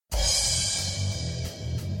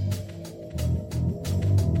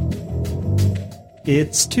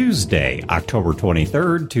It's Tuesday, October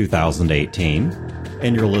 23rd, 2018,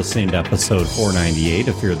 and you're listening to episode 498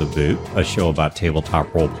 of Fear the Boot, a show about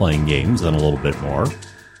tabletop role-playing games and a little bit more.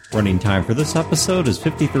 Running time for this episode is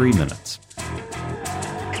 53 minutes.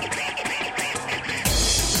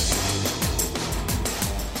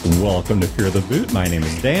 Welcome to Fear the Boot. My name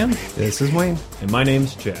is Dan. This is Wayne. And my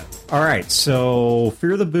name's Chad. All right, so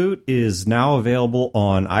Fear the Boot is now available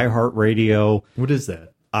on iHeartRadio. What is that?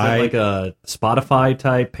 Is that like a Spotify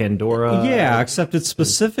type, Pandora? Yeah, except it's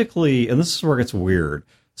specifically, and this is where it gets weird.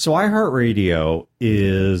 So iHeartRadio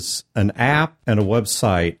is an app and a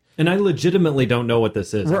website. And I legitimately don't know what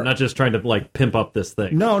this is. I'm not just trying to like pimp up this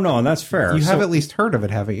thing. No, and that's fair. You have at least heard of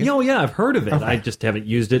it, haven't you? Oh, yeah, I've heard of it. Okay. I just haven't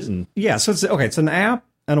used it. Yeah, so it's an app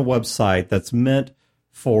and a website that's meant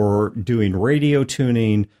for doing radio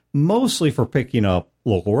tuning, mostly for picking up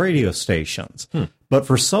local radio stations. But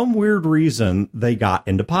for some weird reason, they got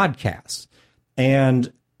into podcasts.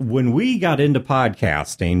 And when we got into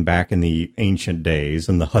podcasting back in the ancient days,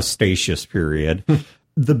 in the Hustatius period,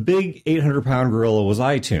 the big 800-pound gorilla was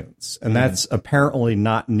iTunes. And that's apparently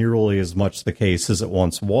not nearly as much the case as it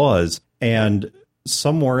once was. And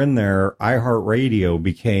somewhere in there, iHeartRadio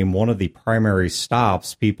became one of the primary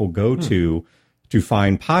stops people go to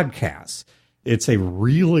find podcasts. It's a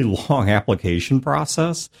really long application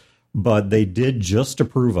process, but they did just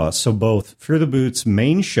approve us. So both Fear the Boot's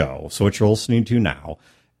main show, so what you're listening to now,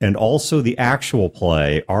 and also the actual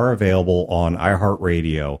play are available on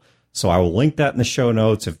iHeartRadio. So I will link that in the show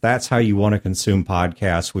notes. If that's how you want to consume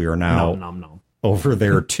podcasts, we are now over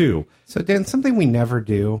there too. So Dan, something we never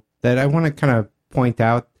do that I want to kind of point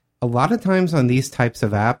out, a lot of times on these types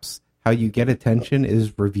of apps, how you get attention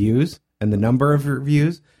is reviews, and the number of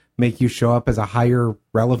reviews make you show up as a higher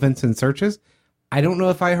relevance in searches. I don't know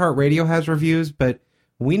if iHeartRadio has reviews, but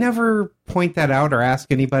we never point that out or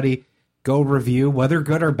ask anybody, go review, whether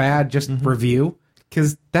good or bad, just review,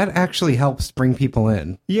 because that actually helps bring people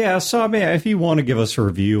in. Yeah, so I mean, if you want to give us a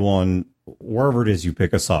review on wherever it is you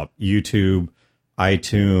pick us up, YouTube,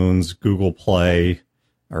 iTunes, Google Play,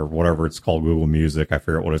 or whatever it's called, Google Music, I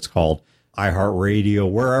forget what it's called, iHeartRadio,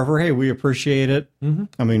 wherever, hey, we appreciate it.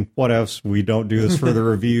 I mean, what else? We don't do this for the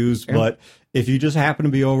reviews, but if you just happen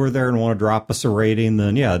to be over there and want to drop us a rating,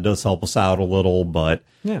 then yeah, it does help us out a little, but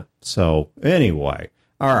yeah. So anyway,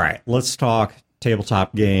 all right, let's talk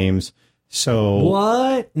tabletop games. So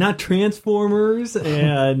what? Not Transformers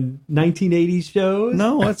and 1980s shows?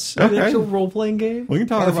 No, it's okay. An actual role-playing game? We can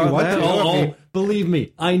talk about that. Oh, believe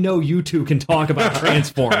me, I know you two can talk about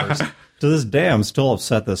Transformers. To this day, I'm still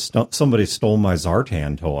upset that somebody stole my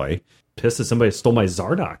Zartan toy. Pissed that somebody stole my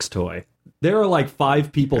Zardox toy. There are like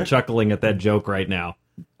 5 people chuckling at that joke right now,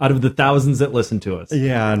 out of the thousands that listen to us.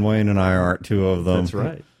 Yeah, and Wayne and I aren't 2 of them. That's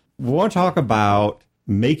right. We want to talk about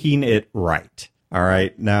making it right. All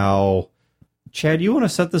right. Now, Chad, you want to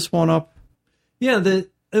set this one up? Yeah,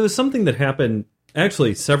 it was something that happened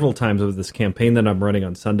actually several times over this campaign that I'm running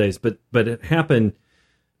on Sundays, but it happened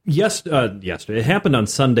yesterday. It happened on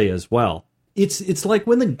Sunday as well. It's like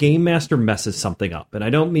when the game master messes something up, and I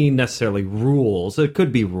don't mean necessarily rules. It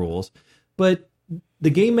could be rules, but the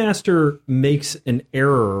game master makes an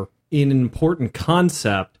error in an important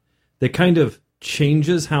concept that kind of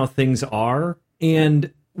changes how things are.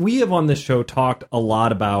 And we have on this show talked a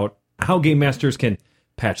lot about how game masters can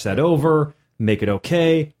patch that over, make it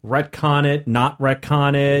okay, retcon it, not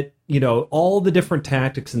retcon it, all the different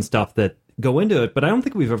tactics and stuff that go into it. But I don't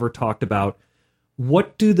think we've ever talked about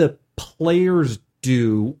what do the players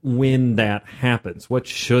do when that happens? What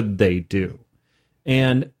should they do?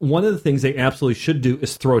 And one of the things they absolutely should do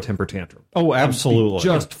is throw a temper tantrum. Oh, absolutely.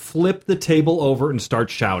 Just flip the table over and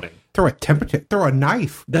start shouting. Throw a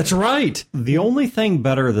knife. That's right. The only thing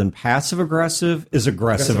better than passive-aggressive is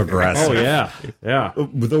aggressive-aggressive. Oh, yeah. Yeah.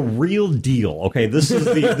 The real deal. Okay, this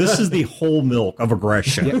is the whole milk of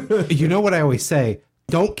aggression. Yeah. You know what I always say?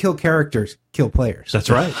 Don't kill characters, kill players. That's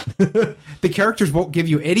right. The characters won't give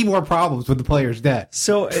you any more problems when the player's dead.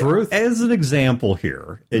 So, as an example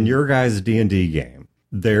here, in your guys' D&D game,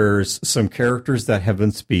 there's some characters that have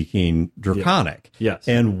been speaking Draconic. Yes.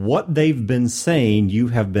 And what they've been saying, you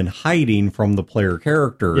have been hiding from the player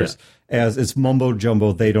characters as it's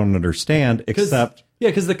mumbo-jumbo they don't understand, except... Yeah,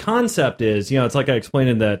 because the concept is, it's like I explained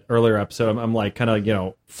in that earlier episode, I'm like kind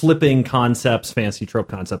of, flipping concepts, fancy trope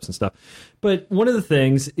concepts and stuff. But one of the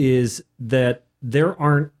things is that there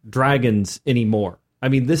aren't dragons anymore. I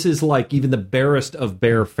mean, this is like even the barest of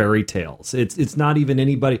bare fairy tales. It's not even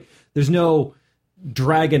anybody. There's no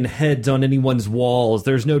dragon heads on anyone's walls.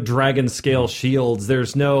 There's no dragon scale shields.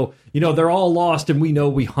 There's no, they're all lost and we know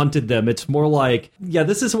we hunted them. It's more like,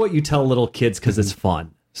 this is what you tell little kids because it's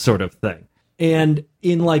fun sort of thing. And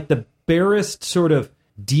in like the barest sort of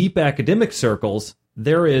deep academic circles,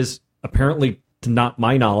 there is apparently, to not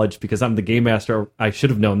my knowledge, because I'm the game master, I should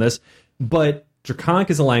have known this, but Draconic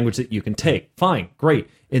is a language that you can take. Fine, great.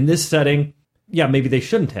 In this setting, yeah, maybe they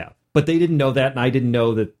shouldn't have. But they didn't know that, and I didn't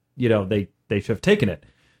know that, they should have taken it.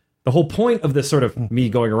 The whole point of this sort of me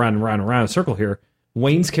going around and around and around a circle here,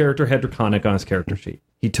 Wayne's character had Draconic on his character sheet.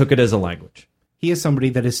 He took it as a language. He is somebody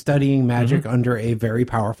that is studying magic under a very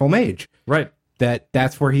powerful mage. Right.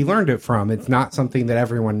 That's where he learned it from. It's not something that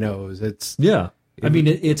everyone knows. It's I mean,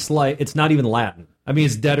 it's like, it's not even Latin. I mean,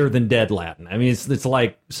 it's deader than dead Latin. I mean, it's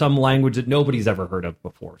like some language that nobody's ever heard of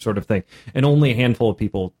before, sort of thing. And only a handful of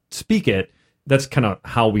people speak it. That's kind of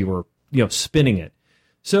how we were, spinning it.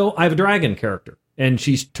 So I have a dragon character, and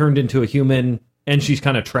she's turned into a human, and she's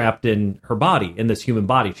kind of trapped in her body, in this human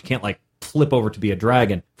body. She can't, flip over to be a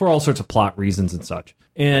dragon for all sorts of plot reasons and such.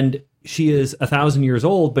 And she is 1,000 years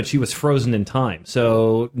old, but she was frozen in time.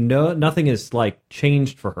 So nothing is,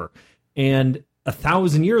 changed for her. And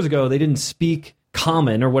 1,000 years ago, they didn't speak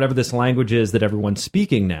Common or whatever this language is that everyone's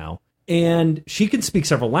speaking now. And she can speak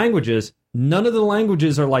several languages. None of the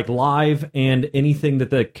languages are live and anything that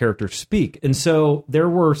the characters speak. And so there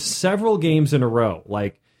were several games in a row,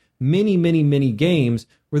 many, many, many games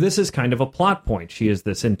where this is kind of a plot point. She is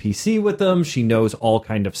this NPC with them. She knows all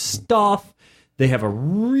kind of stuff. They have a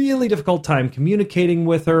really difficult time communicating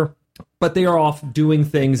with her, but they are off doing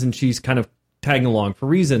things, and she's kind of tagging along for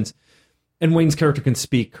reasons. And Wayne's character can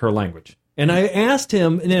speak her language. And I asked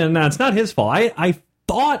him, and it's not his fault. I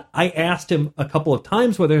thought I asked him a couple of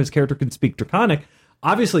times whether his character can speak Draconic.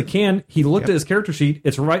 Obviously can. He looked at his character sheet.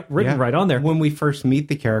 It's written right on there. When we first meet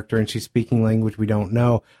the character and she's speaking language we don't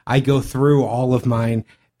know, I go through all of mine,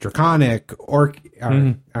 Draconic,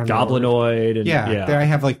 Goblinoid. And, I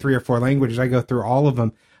have 3 or 4 languages. I go through all of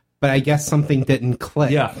them. But I guess something didn't click.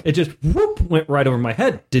 Yeah, it just went right over my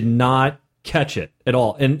head. Did not catch it at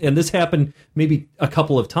all. And this happened maybe a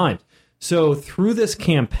couple of times. So through this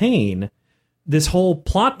campaign, this whole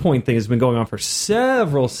plot point thing has been going on for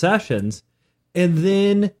several sessions. And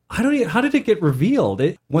then, how did it get revealed?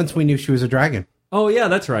 Once we knew she was a dragon. Oh, yeah,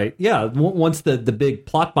 that's right. Yeah, once the big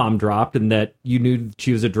plot bomb dropped and that you knew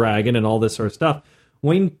she was a dragon and all this sort of stuff,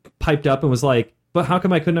 Wayne piped up and was like, but how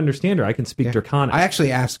come I couldn't understand her? I can speak Draconic. I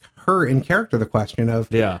actually asked her in character the question of,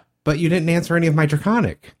 but you didn't answer any of my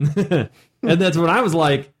Draconic. And that's when I was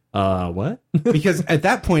like, what? Because at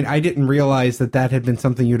that point, I didn't realize that had been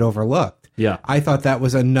something you'd overlooked. Yeah. I thought that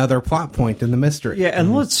was another plot point in the mystery. Yeah,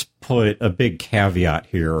 and let's put a big caveat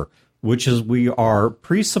here, which is we are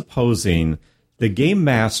presupposing the game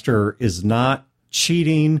master is not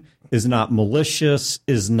cheating, is not malicious,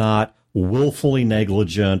 is not willfully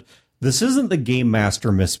negligent. This isn't the game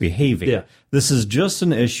master misbehaving. Yeah. This is just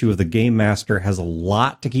an issue of the game master has a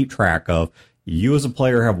lot to keep track of. You as a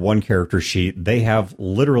player have one character sheet. They have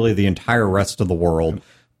literally the entire rest of the world,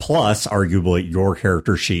 plus arguably your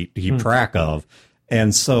character sheet to keep track of.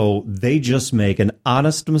 And so they just make an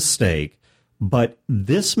honest mistake, but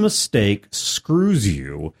this mistake screws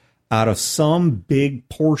you out of some big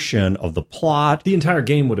portion of the plot. The entire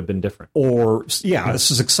game would have been different. Or,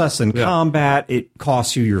 success in combat. It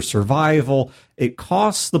costs you your survival. It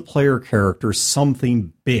costs the player character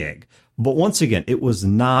something big. But once again, it was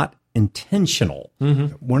not intentional.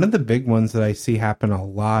 Mm-hmm. One of the big ones that I see happen a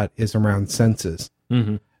lot is around senses.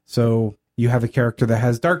 Mm-hmm. So you have a character that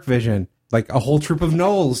has dark vision, like a whole troop of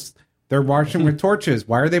gnolls. They're marching with torches.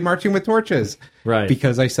 Why are they marching with torches? Right.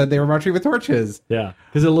 Because I said they were marching with torches. Yeah,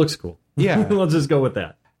 because it looks cool. Yeah. Let's just go with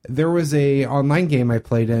that. There was a online game I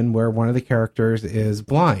played in where one of the characters is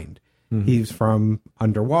blind. Mm-hmm. He's from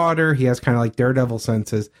underwater. He has kind of like daredevil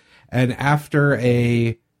senses. And after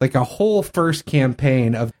a whole first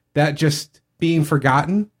campaign of that just being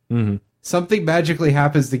forgotten, something magically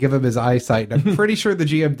happens to give him his eyesight. And I'm pretty sure the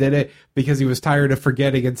GM did it because he was tired of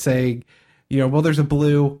forgetting and saying, well, there's a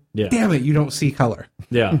blue. Yeah. Damn it, you don't see color.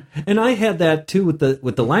 Yeah. And I had that too with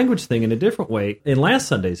the language thing in a different way in last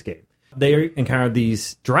Sunday's game. They encountered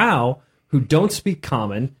these drow who don't speak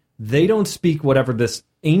common. They don't speak whatever this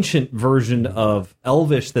ancient version of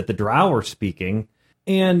Elvish that the drow are speaking.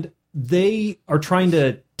 And they are trying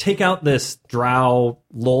to take out this drow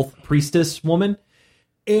Lolth priestess woman.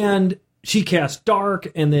 And she casts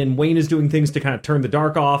dark, and then Wayne is doing things to kind of turn the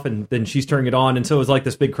dark off, and then she's turning it on. And so it was like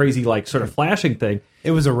this big, crazy, sort of flashing thing.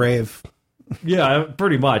 It was a rave. Yeah,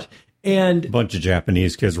 pretty much. And a bunch of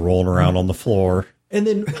Japanese kids rolling around on the floor. And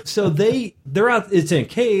then, so they're out, it's in a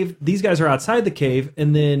cave. These guys are outside the cave.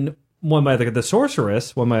 And then the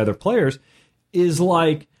sorceress, one of my other players, is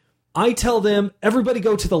like, I tell them, everybody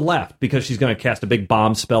go to the left because she's going to cast a big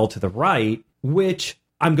bomb spell to the right, which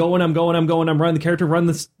I'm running the character, run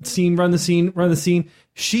the scene.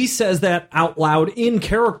 She says that out loud in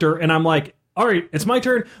character, and I'm like, all right, it's my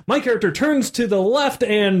turn. My character turns to the left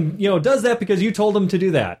and, does that because you told him to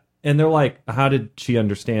do that. And they're like, how did she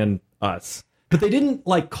understand us? But they didn't,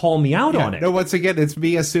 call me out on it. No, once again, it's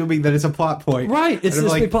me assuming that it's a plot point. Right. It's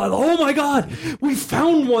this big plot. Oh, my God. We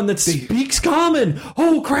found one that speaks common.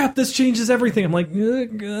 Oh, crap. This changes everything. I'm like,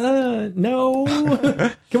 no.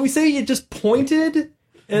 Can we say you just pointed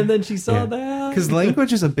and then she saw that? Because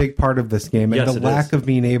language is a big part of this game, and the lack of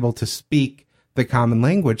being able to speak the common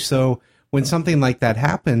language. So when something like that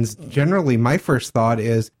happens, generally my first thought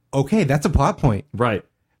is, okay, that's a plot point. Right.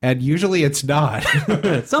 And usually it's not.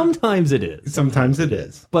 Sometimes it is. Sometimes it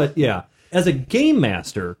is. But yeah, as a game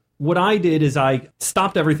master, what I did is I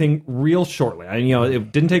stopped everything real shortly.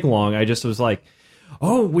 It didn't take long. I just was like,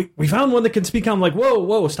 oh, we found one that can speak. I'm like,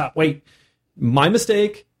 whoa, stop, wait. My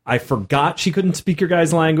mistake. I forgot she couldn't speak your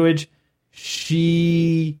guys' language.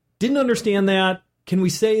 She didn't understand that. Can we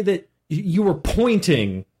say that you were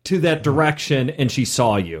pointing to that direction and she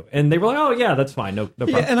saw you? And they were like, oh, yeah, that's fine. No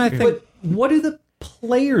problem. Yeah, and I think... But what do the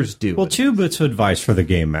players do? Well, 2 bits of advice for the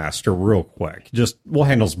game master real quick. We'll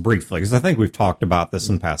handle this briefly because I think we've talked about this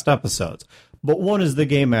in past episodes. But one is the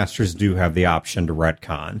game masters do have the option to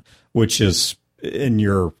retcon, which is, in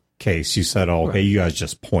your case, you said, oh, okay, you guys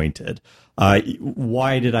just pointed.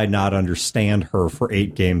 Why did I not understand her for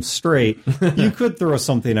 8 games straight? You could throw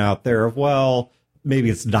something out there of, well,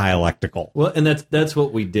 maybe it's dialectical. Well, and that's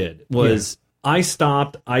what we did. I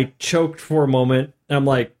stopped, I choked for a moment, and I'm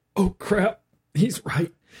like, oh, crap. He's right.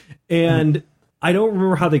 And I don't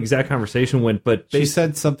remember how the exact conversation went, but she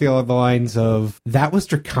said something along the lines of, that was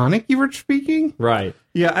Draconic you were speaking? Right.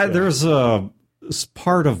 Yeah, there's a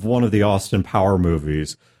part of one of the Austin Power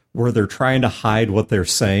movies where they're trying to hide what they're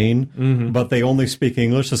saying, but they only speak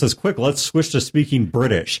English. It says, quick, let's switch to speaking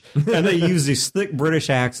British. And they use these thick British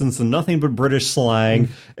accents and nothing but British slang.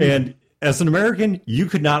 And as an American, you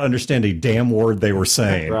could not understand a damn word they were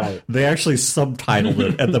saying. Right. They actually subtitled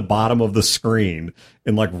it at the bottom of the screen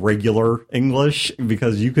in regular English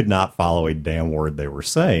because you could not follow a damn word they were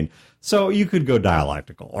saying. So you could go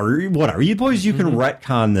dialectical or whatever. You can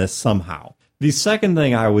retcon this somehow. The second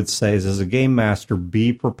thing I would say is, as a game master,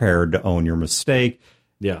 be prepared to own your mistake.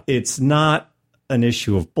 Yeah. It's not an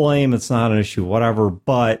issue of blame. It's not an issue of whatever,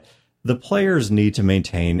 but the players need to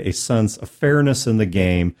maintain a sense of fairness in the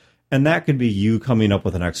game. And that could be you coming up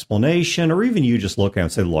with an explanation, or even you just look at it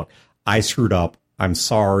and say, look, I screwed up. I'm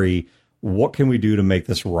sorry. What can we do to make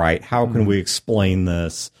this right? How can we explain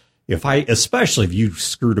this? Especially if you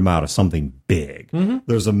screwed them out of something big,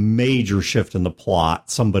 there's a major shift in the plot.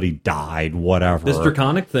 Somebody died, whatever. This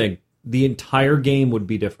Draconic thing, the entire game would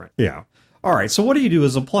be different. Yeah. All right. So what do you do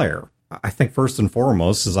as a player? I think first and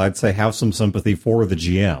foremost is I'd say have some sympathy for the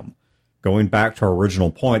GM. Going back to our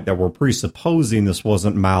original point that we're presupposing this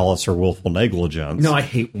wasn't malice or willful negligence. No, I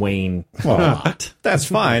hate Wayne a lot. That's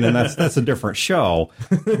fine, and that's a different show.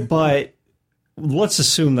 But let's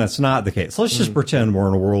assume that's not the case. Let's just pretend we're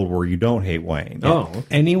in a world where you don't hate Wayne. Oh, okay.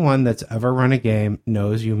 Anyone that's ever run a game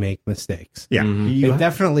knows you make mistakes. Yeah.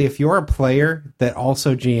 Definitely, if you're a player that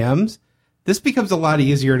also GMs, this becomes a lot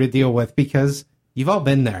easier to deal with because you've all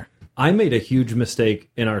been there. I made a huge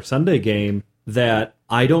mistake in our Sunday game that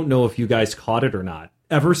I don't know if you guys caught it or not.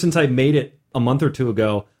 Ever since I made it a month or 2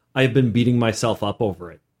 ago, I've been beating myself up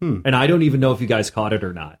over it. And I don't even know if you guys caught it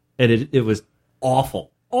or not. And it was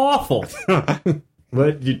awful. Awful.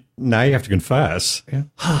 But now you have to confess. Yeah.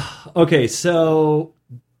 Okay, so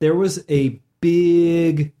there was a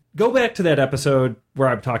big... Go back to that episode where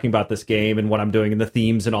I'm talking about this game and what I'm doing and the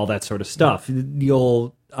themes and all that sort of stuff.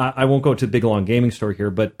 I won't go to a big, long gaming story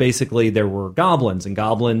here, but basically there were goblins, and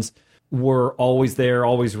goblins were always there,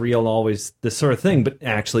 always real, always this sort of thing, but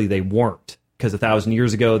actually they weren't. Because 1,000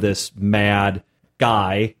 years ago, this mad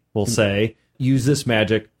guy, we'll say, used this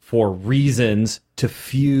magic for reasons to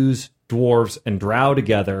fuse dwarves and drow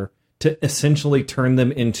together to essentially turn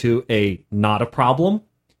them into not a problem,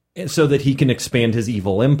 so that he can expand his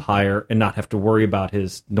evil empire and not have to worry about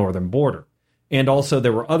his northern border. And also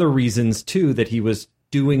there were other reasons, too, that he was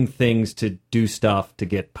doing things to do stuff to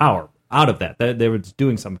get power out of that. They were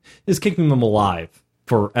doing something. It's keeping them alive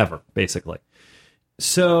forever, basically.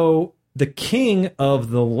 So the king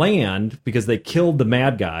of the land, because they killed the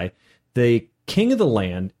mad guy, the king of the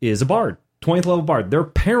land is a bard, 20th level bard. Their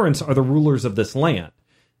parents are the rulers of this land.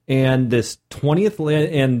 And this 20th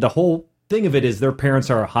land, and the whole thing of it is their parents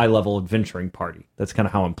are a high-level adventuring party. That's kind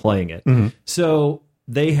of how I'm playing it. So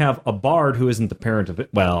they have a bard who isn't the parent of it.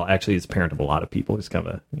 Well, actually, he's the parent of a lot of people. He's kind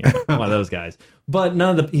of one of those guys. But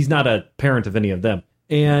he's not a parent of any of them.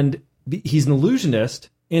 And he's an illusionist,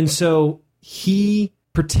 and so he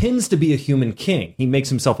pretends to be a human king. He makes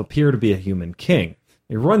himself appear to be a human king.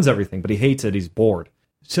 He runs everything, but he hates it. He's bored.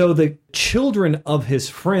 So the children of his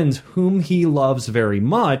friends, whom he loves very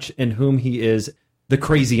much and whom he is the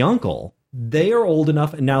crazy uncle, they are old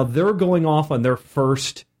enough, and now they're going off on their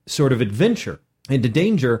first sort of adventure into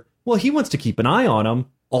danger. Well, he wants to keep an eye on them.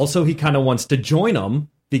 Also, he kind of wants to join them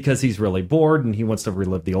because he's really bored and he wants to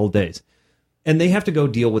relive the old days. And they have to go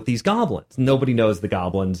deal with these goblins. Nobody knows the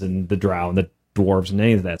goblins and the drow and the dwarves and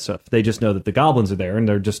any of that stuff. They just know that the goblins are there and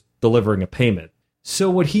they're just delivering a payment. So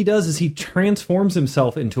what he does is he transforms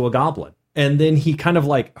himself into a goblin. And then he kind of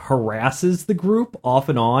like harasses the group off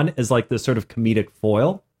and on as like this sort of comedic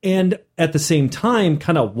foil. And at the same time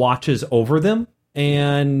kind of watches over them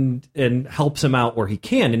and helps him out where he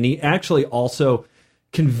can. And he actually also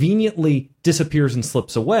conveniently disappears and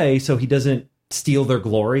slips away so he doesn't steal their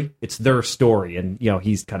glory. It's their story. And, you know,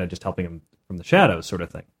 he's kind of just helping them from the shadows sort of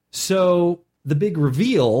thing. So the big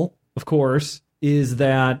reveal, of course, is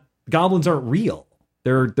that goblins aren't real.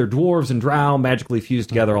 They're dwarves and drow magically fused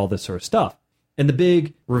together, all this sort of stuff. And the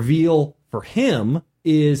big reveal for him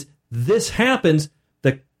is this happens.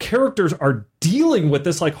 The characters are dealing with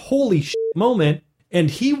this like holy shit moment. And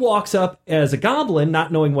he walks up as a goblin,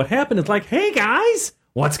 not knowing what happened. It's like, hey guys,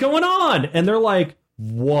 what's going on? And they're like,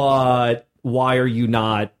 what? Why are you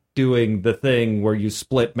not doing the thing where you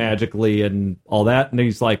split magically and all that? And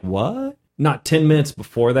he's like, what? Not 10 minutes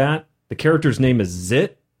before that, the character's name is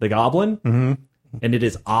Zit, the goblin. Mm-hmm. And it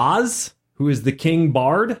is Oz, who is the king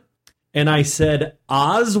bard. And I said,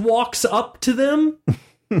 Oz walks up to them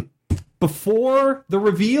before the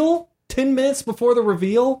reveal, 10 minutes before the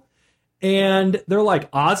reveal. And they're like,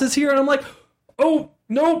 Oz is here? And I'm like, oh,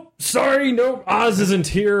 no, sorry, no, Oz isn't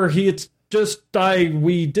here. It's just,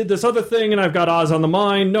 we did this other thing and I've got Oz on the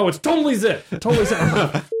mind. No, it's totally Zit. Totally Zit.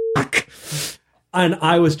 I'm like, fuck. And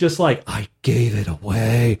I was just like, I gave it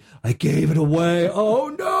away.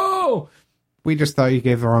 Oh, no. We just thought you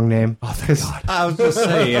gave the wrong name. Oh, thank God. I was just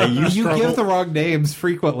saying, you give the wrong names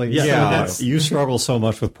frequently. Yeah, so you struggle so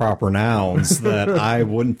much with proper nouns that I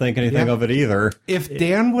wouldn't think anything of it either. If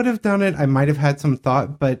Dan would have done it, I might have had some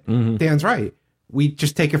thought, but Dan's right. We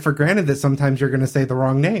just take it for granted that sometimes you're going to say the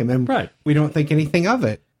wrong name, and we don't think anything of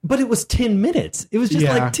it. But it was 10 minutes. It was just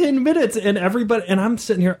like 10 minutes, and everybody, and I'm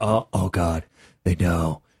sitting here, oh God, they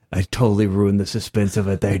know. I totally ruined the suspense of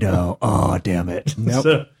it. They know. Oh, damn it. Nope.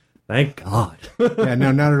 So, thank God. Yeah,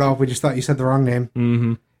 no, not at all. We just thought you said the wrong name.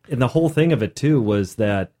 Mm-hmm. And the whole thing of it, too, was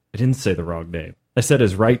that I didn't say the wrong name. I said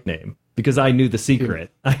his right name because I knew the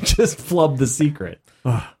secret. I just flubbed the secret.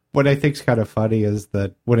 What I think's kind of funny is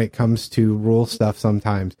that when it comes to rule stuff,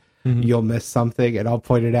 sometimes you'll miss something and I'll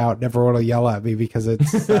point it out and everyone will yell at me because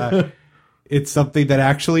it's it's something that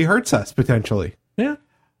actually hurts us potentially. Yeah.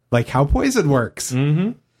 Like how poison works.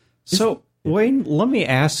 Mm-hmm. So, Wayne, let me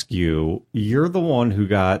ask you, you're the one who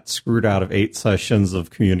got screwed out of 8 sessions of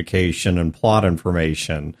communication and plot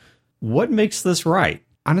information. What makes this right?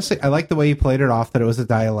 Honestly, I like the way you played it off, that it was a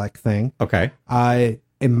dialect thing. Okay.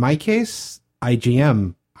 In my case,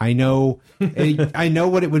 IGM. I know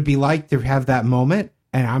what it would be like to have that moment,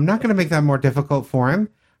 and I'm not going to make that more difficult for him.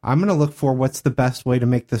 I'm going to look for what's the best way to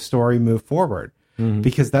make the story move forward,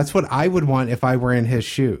 because that's what I would want if I were in his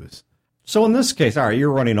shoes. So in this case, all right,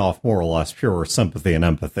 you're running off more or less pure sympathy and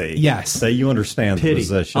empathy. Yes. That you understand pity. the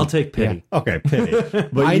position. I'll take pity. Yeah. Okay, pity.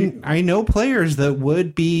 But I know players that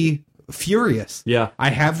would be furious. Yeah.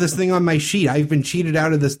 I have this thing on my sheet. I've been cheated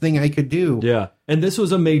out of this thing I could do. Yeah. And this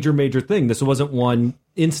was a major, major thing. This wasn't one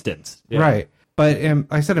instance. Yeah. Right. But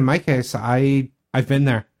I said in my case, I've been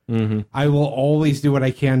there. Mm-hmm. I will always do what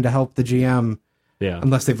I can to help the GM. Yeah.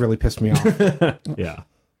 Unless they've really pissed me off. Yeah.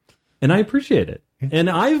 And I appreciate it.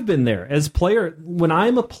 And I've been there as player. When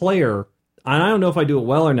I'm a player, and I don't know if I do it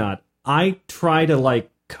well or not, I try to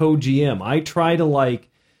like co-GM. I try to like,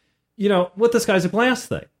 what this guy's a glass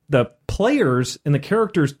thing. The players and the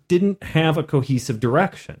characters didn't have a cohesive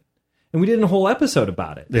direction. And we did a whole episode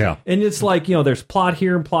about it. Yeah. And it's like, there's plot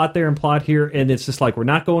here and plot there and plot here. And it's just like, we're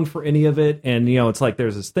not going for any of it. And, it's like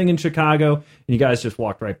there's this thing in Chicago and you guys just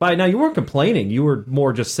walked right by. Now, you weren't complaining. You were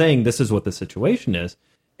more just saying this is what the situation is.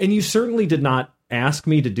 And you certainly did not ask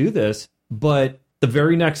me to do this. But the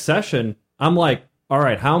very next session, I'm like, all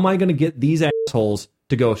right, how am I going to get these assholes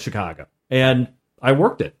to go Chicago? And I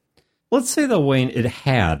worked it. Let's say, though, Wayne, it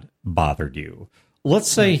had bothered you.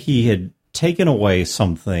 Let's say he had taken away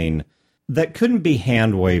something that couldn't be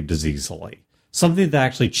hand-waved as easily. Something that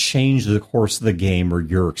actually changed the course of the game or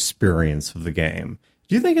your experience of the game.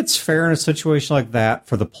 Do you think it's fair in a situation like that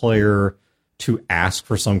for the player to ask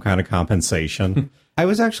for some kind of compensation? I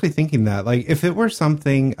was actually thinking that, like, if it were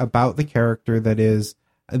something about the character that is,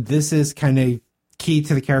 this is kind of key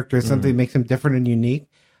to the character, something that makes him different and unique,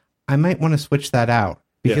 I might want to switch that out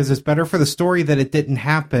because it's better for the story that it didn't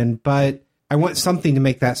happen, but I want something to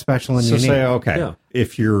make that special and unique. So say, okay,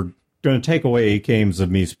 if you're going to take away 8 games of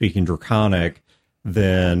me speaking Draconic,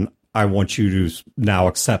 then I want you to now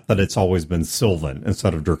accept that it's always been Sylvan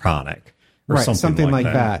instead of Draconic. Or right, something like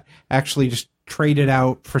that. Actually just trade it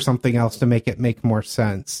out for something else to make it make more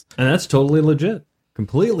sense. And that's totally legit.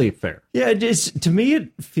 Completely fair. Yeah, to me,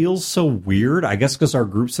 it feels so weird, I guess because our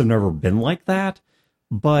groups have never been like that.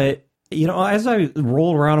 But, you know, as I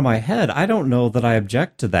roll around in my head, I don't know that I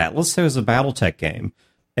object to that. Let's say it was a Battletech game,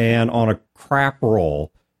 and on a crap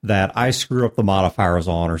roll that I screw up the modifiers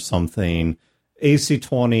on or something,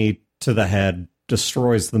 AC-20 to the head,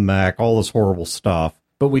 destroys the mech, all this horrible stuff.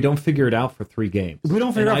 But we don't figure it out for 3 games. We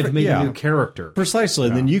don't figure it out. I've made a new character. Precisely.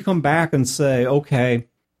 And then you come back and say, okay,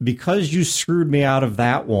 because you screwed me out of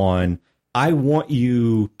that one, I want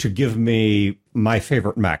you to give me my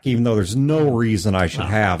favorite mech, even though there's no reason I should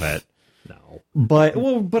have it. No. But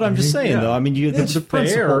I'm just saying, though, I mean, the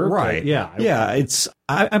principle, right. Yeah.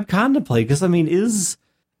 I'm contemplating, because, I mean,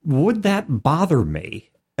 would that bother me?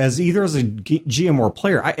 As a GM or a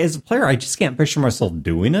player, as a player, I just can't picture myself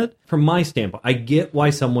doing it. From my standpoint, I get why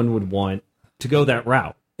someone would want to go that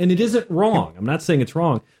route. And it isn't wrong. I'm not saying it's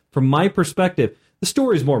wrong. From my perspective, the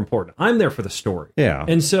story is more important. I'm there for the story. Yeah.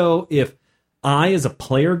 And so if I, as a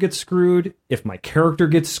player, get screwed, if my character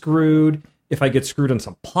gets screwed, if I get screwed on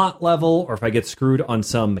some plot level, or if I get screwed on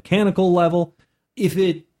some mechanical level, if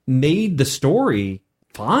it made the story,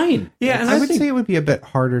 fine. Yeah, and I would say it would be a bit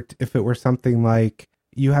harder if it were something like,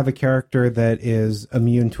 you have a character that is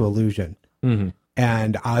immune to illusion. Mm-hmm.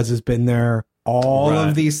 And Oz has been there all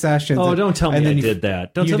of these sessions. Oh, don't tell me I did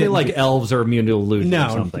that. Don't tell me like elves are immune to illusion or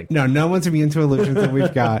something. No one's immune to illusions that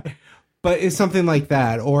we've got. But it's something like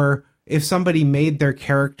that. Or if somebody made their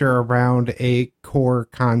character around a core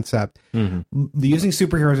concept. Mm-hmm. Using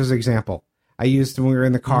superheroes as an example. I used, when we were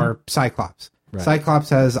in the car, Cyclops. Right. Cyclops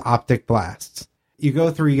has optic blasts. You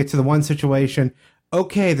go through, you get to the one situation,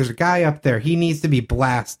 okay, there's a guy up there. He needs to be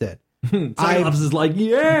blasted. Cyclops is like,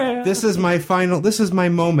 yeah. This is my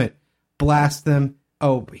moment. Blast them.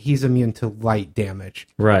 Oh, he's immune to light damage.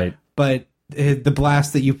 Right. But the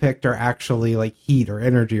blasts that you picked are actually like heat or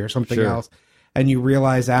energy or something else. And you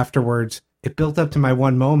realize afterwards, it built up to my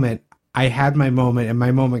one moment. I had my moment and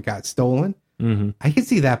my moment got stolen. Mm-hmm. I could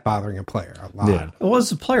see that bothering a player a lot. Yeah. Well, as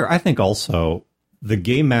a player, I think also the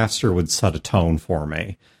game master would set a tone for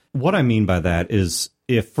me. What I mean by that is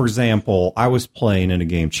if, for example, I was playing in a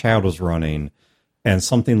game Chad was running and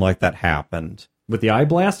something like that happened. With the eye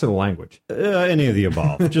blast or the language? Any of the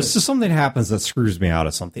above. Just something happens that screws me out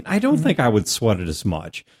of something. I don't think I would sweat it as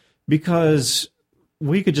much because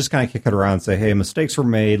we could just kind of kick it around and say, hey, mistakes were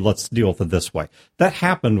made. Let's deal with it this way. That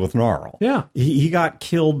happened with Gnarl. Yeah. He got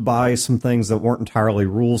killed by some things that weren't entirely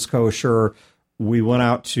rules kosher. We went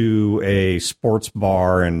out to a sports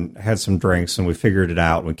bar and had some drinks, and we figured it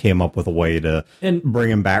out. And we came up with a way to bring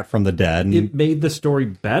him back from the dead. And it made the story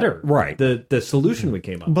better. Right. The solution we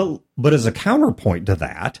came up with. But as a counterpoint to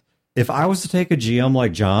that, if I was to take a GM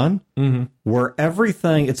like John, where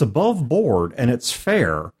everything, it's above board and it's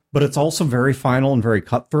fair, but it's also very final and very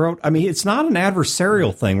cutthroat. I mean, it's not an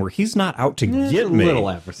adversarial thing where he's not out to get me. It's a little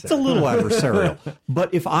adversarial. It's a little adversarial.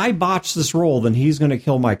 But if I botch this roll, then he's going to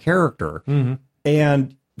kill my character. Mm-hmm.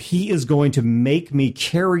 And he is going to make me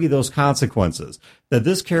carry those consequences. That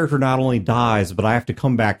this character not only dies, but I have to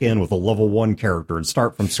come back in with a level 1 character and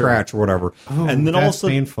start from scratch or whatever. Oh, and then that's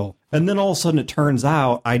painful. And then all of a sudden it turns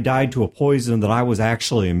out I died to a poison that I was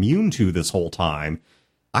actually immune to this whole time.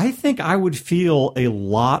 I think I would feel a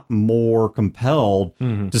lot more compelled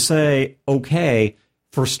to say, okay,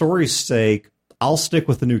 for story's sake, I'll stick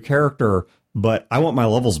with the new character, but I want my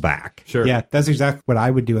levels back. Sure. Yeah, that's exactly what I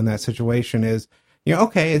would do in that situation is,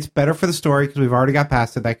 okay, it's better for the story because we've already got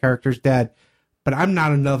past it. That character's dead. But I'm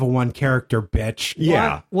not a level 1 character, bitch.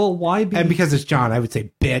 Yeah. Why? Well, why be... And because it's John, I would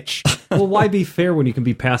say, bitch. Well, why be fair when you can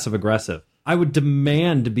be passive-aggressive? I would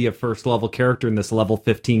demand to be a first-level character in this level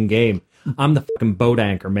 15 game. I'm the fucking boat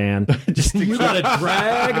anchor, man. You gotta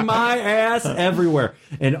drag my ass everywhere.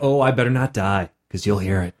 And, I better not die. Because you'll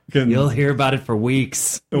hear it. You'll hear about it for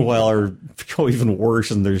weeks. Well, or go even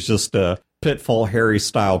worse, and there's just a Pitfall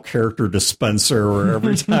Harry-style character dispenser where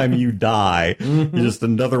every time you die, just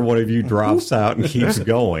another one of you drops out and keeps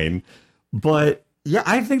going. But, yeah,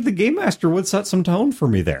 I think the Game Master would set some tone for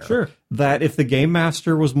me there. Sure. That if the Game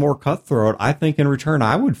Master was more cutthroat, I think in return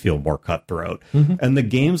I would feel more cutthroat. Mm-hmm. And the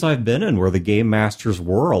games I've been in where the Game Masters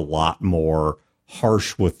were a lot more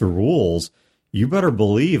harsh with the rules, you better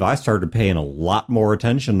believe I started paying a lot more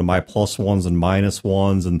attention to my +1s and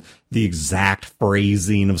 -1s and the exact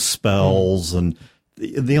phrasing of spells. And,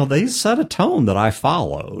 they set a tone that I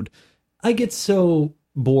followed. I get so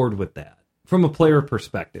bored with that from a player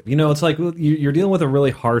perspective. It's like you're dealing with a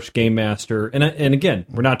really harsh game master. And again,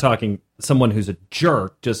 we're not talking someone who's a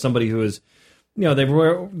jerk, just somebody who is, they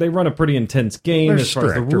run a pretty intense game as far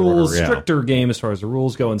as the rules, stricter game as far as the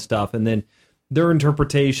rules go and stuff. And then their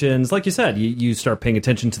interpretations, like you said, you start paying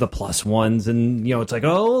attention to the +1s, and it's like,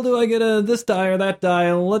 oh, do I get this die or that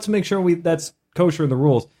die? Let's make sure that's kosher in the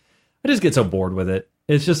rules. I just get so bored with it.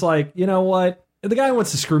 It's just like, you know what? If the guy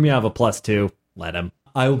wants to screw me out of a +2, let him.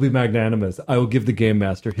 I will be magnanimous. I will give the game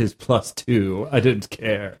master his +2. I didn't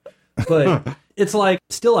care. But it's like,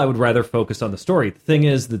 still, I would rather focus on the story. The thing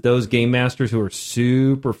is that those game masters who are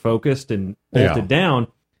super focused and bolted down,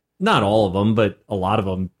 not all of them, but a lot of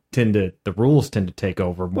them, the rules tend to take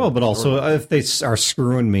over more. Well, but also if they are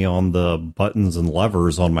screwing me on the buttons and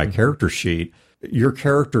levers on my character sheet, your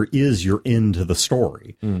character is your end to the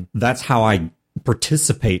story. That's how I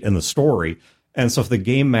participate in the story. And so if the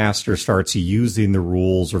game master starts using the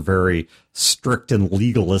rules or very strict and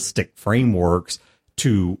legalistic frameworks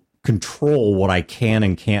to control what I can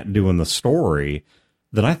and can't do in the story,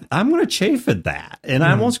 then I'm going to chafe at that. And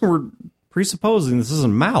I'm also going to presupposing this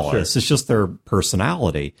isn't malice. Sure. It's just their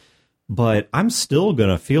personality. But I'm still going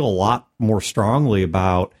to feel a lot more strongly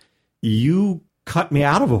about you cut me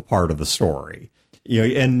out of a part of the story.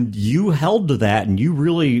 And you held to that, and you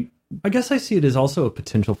really... I guess I see it as also a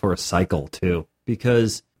potential for a cycle, too,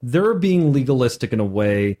 because they're being legalistic in a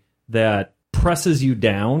way that presses you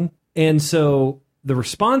down. And so the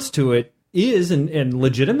response to it is, and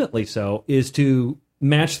legitimately so, is to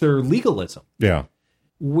match their legalism. Yeah.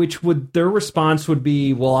 Their response would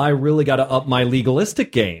be, well, I really got to up my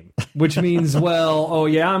legalistic game, which means, I'm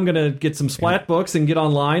going to get some splat books and get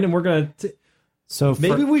online, and we're going to... So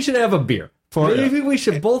maybe we should have a beer. Maybe we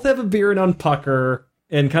should both have a beer and unpucker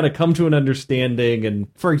and kind of come to an understanding. And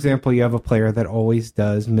for example, you have a player that always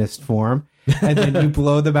does mist form, and then you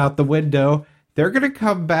blow them out the window. They're going to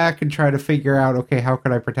come back and try to figure out, okay, how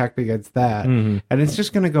can I protect against that? And it's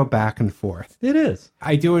just going to go back and forth. It is.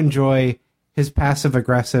 I do enjoy his passive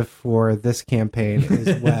aggressive for this campaign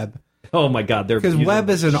is Web. Oh my God, because Web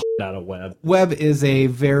is not a Web. Web is a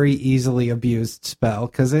very easily abused spell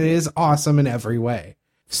because it is awesome in every way.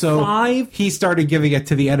 So he started giving it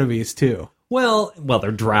to the enemies too. Well,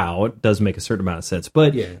 they're drow. It does make a certain amount of sense.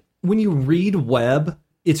 But when you read Web,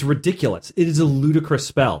 it's ridiculous. It is a ludicrous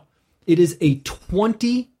spell. It is a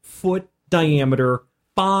 20-foot diameter,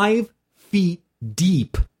 5 feet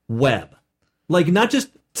deep web. Like, not just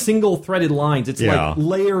single-threaded lines. It's like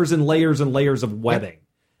layers and layers and layers of webbing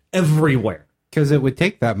everywhere. Because it would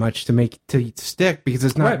take that much to make to stick, because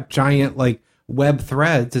it's not giant, like, web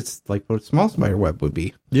threads. It's like what a small spider web would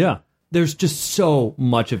be. Yeah. There's just so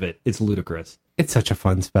much of it. It's ludicrous. It's such a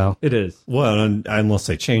fun spell. It is. Well, unless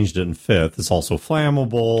they changed it in 5th, it's also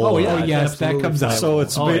flammable. Oh, yeah. Yes, that comes out. So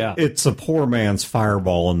it's a poor man's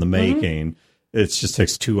fireball in the making. It just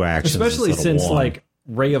takes 2 actions. Especially since, like,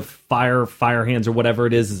 Ray of Fire, Fire Hands, or whatever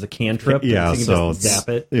it is a cantrip. Yeah, so zap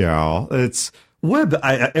it. Yeah, it's Web.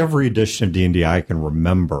 Every edition of D&D I can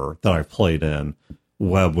remember that I've played in,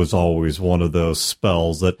 Web was always one of those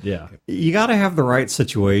spells that you got to have the right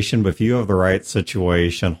situation, but if you have the right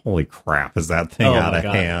situation, holy crap, is that thing out of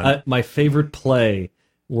hand. My favorite play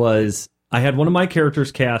was I had one of my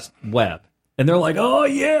characters cast Web, and they're like, oh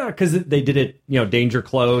yeah, because they did it, danger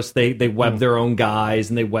close. They webbed their own guys,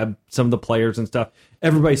 and they webbed some of the players and stuff.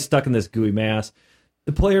 Everybody's stuck in this gooey mass.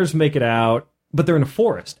 The players make it out, but they're in a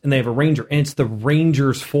forest, and they have a ranger, and it's the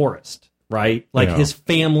ranger's forest. Right? Like his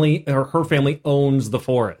family or her family owns the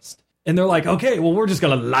forest. And they're like, okay, well, we're just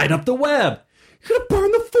going to light up the web. You're going to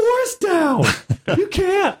burn the forest down. You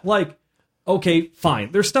can't. Like, okay,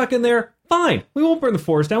 fine. They're stuck in there. Fine. We won't burn the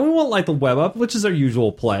forest down. We won't light the web up, which is our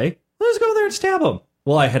usual play. Let's go there and stab them.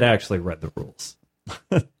 Well, I had actually read the rules.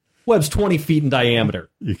 Web's 20 feet in diameter.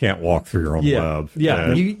 You can't walk through your own web.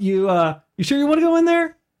 Yeah. You sure you want to go in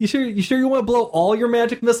there? You sure you want to blow all your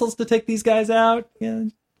magic missiles to take these guys out? Yeah.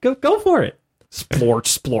 Go for it. Splort,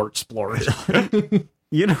 splort, splort.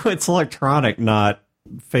 It's electronic, not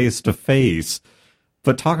face-to-face.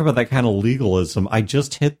 But talk about that kind of legalism. I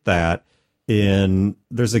just hit that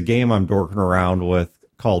there's a game I'm dorking around with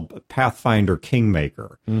called Pathfinder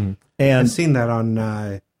Kingmaker. And I've seen that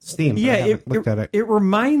on Steam. Yeah, I haven't looked at it. It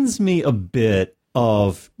reminds me a bit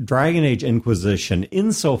of Dragon Age Inquisition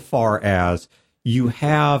insofar as you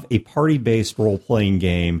have a party-based role-playing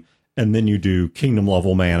game, and then you do kingdom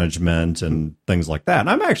level management and things like that. And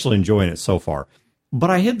I'm actually enjoying it so far. But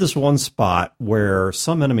I hit this one spot where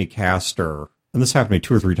some enemy caster, and this happened to me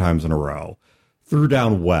 2 or 3 times in a row, threw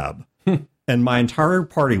down web. And my entire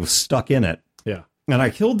party was stuck in it. Yeah. And I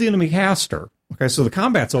killed the enemy caster. Okay, so the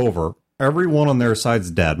combat's over. Everyone on their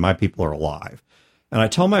side's dead. My people are alive. And I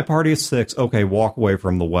tell my party of 6, okay, walk away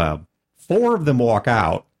from the web. 4 of them walk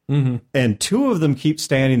out, and 2 of them keep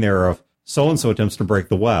standing there of, so-and-so attempts to break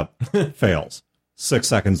the web, fails. 6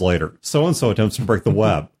 seconds later, so-and-so attempts to break the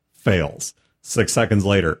web, fails. 6 seconds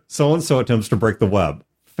later, so-and-so attempts to break the web,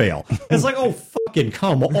 fail. It's like, oh, fucking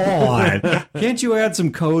come on. Can't you add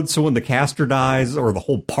some code so when the caster dies or the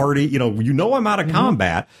whole party, you know I'm out of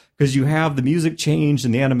combat because you have the music changed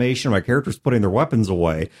and the animation, my character's putting their weapons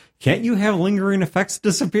away. Can't you have lingering effects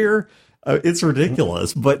disappear? It's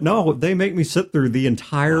ridiculous. But no, they make me sit through the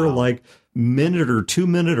entire minute or 2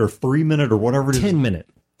 minute or 3 minute or whatever it is. 10 minute.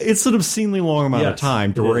 It's an obscenely long amount of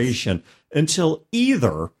time, duration, until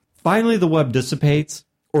either finally the web dissipates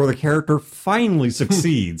or the character finally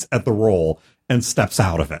succeeds at the role and steps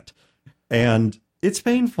out of it. And it's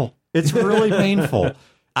painful. It's really painful.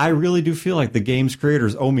 I really do feel like the game's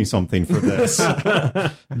creators owe me something for this.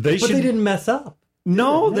 But they didn't mess up.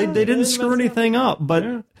 No, they didn't screw anything up.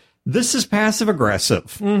 But this is passive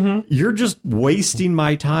aggressive. You're just wasting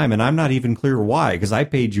my time, and I'm not even clear why, because I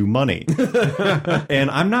paid you money. And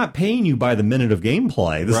I'm not paying you by the minute of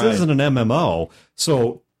gameplay. This isn't an MMO.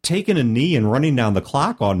 So taking a knee and running down the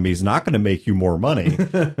clock on me is not going to make you more money.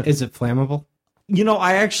 Is it flammable?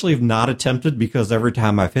 I actually have not attempted because every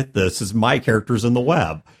time I've hit this, is my character's in the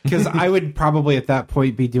web. Because I would probably at that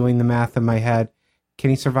point be doing the math in my head. Can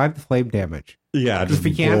he survive the flame damage? Yeah. If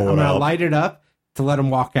he can't, I'm going to light it up to let him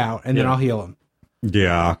walk out, and then I'll heal him.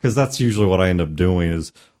 Yeah, because that's usually what I end up doing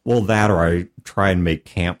is, that or I try and make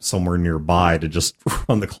camp somewhere nearby to just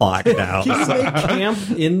run the clock down. Can you make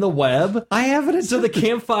camp in the web? I haven't. So the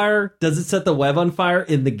campfire, does it set the web on fire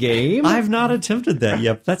in the game? I've not attempted that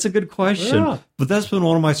yet. That's a good question. Yeah. But that's been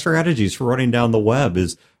one of my strategies for running down the web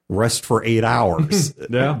is rest for 8 hours.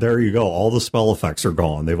 There you go. All the spell effects are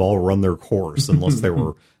gone. They've all run their course unless they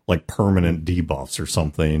were like permanent debuffs or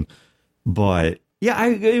something. But yeah,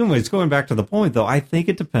 anyways, going back to the point though, I think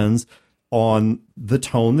it depends on the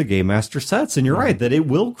tone the game master sets. And you're right that it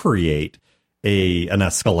will create an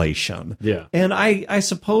escalation. Yeah. And I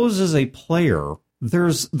suppose as a player,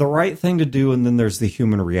 there's the right thing to do and then there's the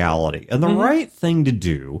human reality. And the right thing to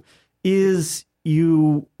do is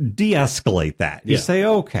you de-escalate that. You say,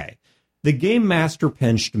 okay, the game master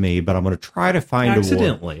pinched me, but I'm going to try to find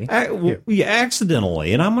accidentally.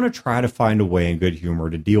 Accidentally. And I'm going to try to find a way in good humor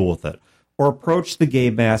to deal with it. Or approach the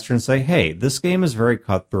game master and say, hey, this game is very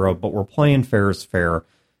cutthroat, but we're playing fair is fair.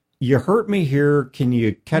 You hurt me here. Can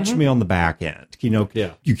you catch me on the back end?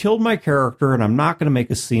 You killed my character, and I'm not going to make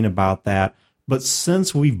a scene about that. But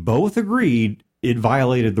since we've both agreed it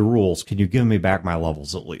violated the rules, can you give me back my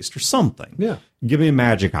levels at least? Or something. Yeah. Give me a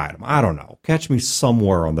magic item. I don't know. Catch me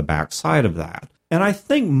somewhere on the back side of that. And I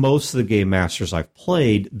think most of the game masters I've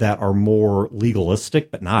played that are more legalistic,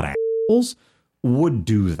 but not assholes, would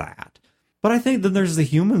do that. But I think then there's the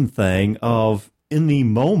human thing of, in the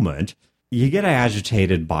moment, you get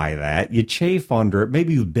agitated by that, you chafe under it,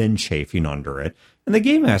 maybe you've been chafing under it, and the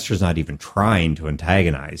game master's not even trying to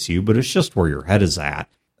antagonize you, but it's just where your head is at.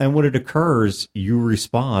 And when it occurs, you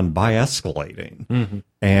respond by escalating.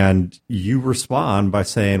 And you respond by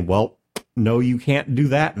saying, well, no, you can't do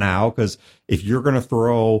that now, because if you're going to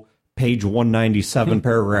throw page 197,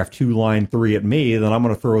 paragraph 2, line 3 at me, then I'm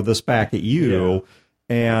going to throw this back at you. Yeah.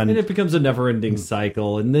 And it becomes a never-ending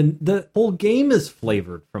cycle, and then the whole game is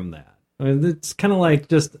flavored from that. I mean, it's kind of like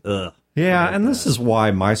just, ugh. Yeah, and this is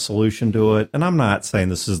why my solution to it, and I'm not saying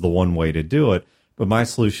this is the one way to do it, but my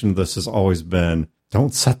solution to this has always been,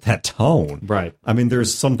 don't set that tone. Right. I mean,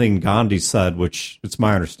 there's something Gandhi said, which it's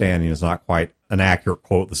my understanding is not quite an accurate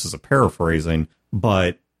quote. This is a paraphrasing,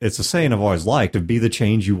 but it's a saying I've always liked, to be the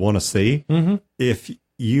change you want to see. If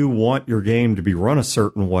you want your game to be run a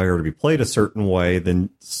certain way or to be played a certain way, then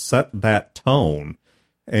set that tone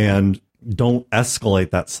and don't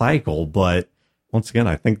escalate that cycle. But once again,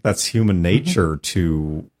 I think that's human nature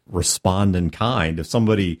to respond in kind. If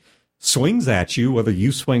somebody swings at you, whether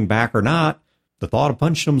you swing back or not, the thought of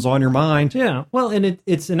punching them's on your mind. Yeah. Well, and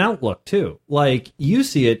it's an outlook too. Like, you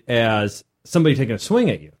see it as somebody taking a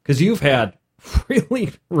swing at you because you've had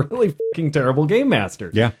really, really fucking terrible game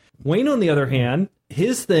masters. Yeah. Wayne, on the other hand,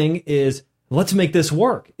 his thing is, let's make this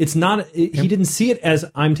work. It's not, he didn't see it as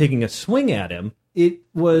I'm taking a swing at him. It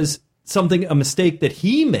was a mistake that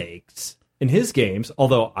he makes in his games,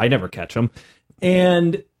 although I never catch them.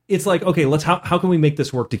 And it's like, okay, how can we make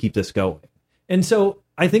this work to keep this going? And so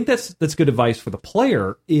I think that's good advice for the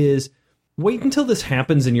player is wait until this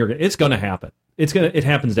happens in your game. It's going to happen. It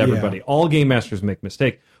happens to everybody. Yeah. All game masters make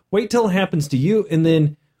mistakes. Wait till it happens to you, and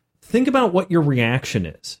then think about what your reaction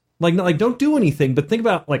is. Like don't do anything, but think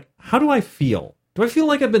about, like, how do I feel? Do I feel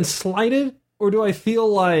like I've been slighted, or do I feel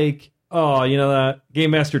like, oh, that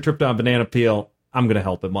game master tripped on banana peel, I'm going to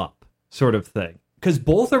help him up, sort of thing? Because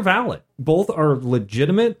both are valid. Both are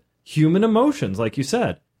legitimate human emotions, like you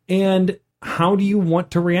said. And how do you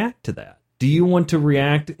want to react to that? Do you want to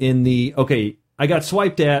react in the, okay, I got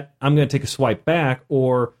swiped at, I'm going to take a swipe back,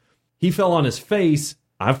 or he fell on his face,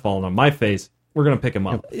 I've fallen on my face, we're going to pick him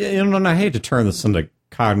up? And I hate to turn this into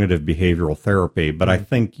cognitive behavioral therapy, but I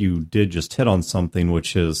think you did just hit on something,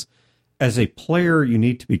 which is, as a player, you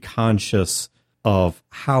need to be conscious of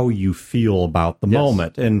how you feel about the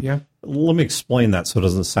moment. And let me explain that so it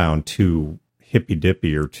doesn't sound too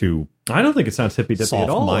hippy-dippy or too... I don't think it sounds hippy-dippy at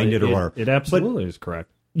all. Soft-minded or whatever. It absolutely is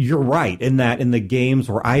correct. You're right in that in the games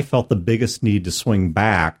where I felt the biggest need to swing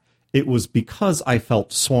back, it was because I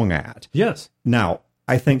felt swung at. Yes. Now,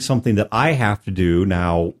 I think something that I have to do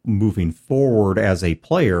now moving forward as a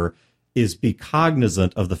player is be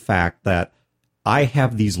cognizant of the fact that I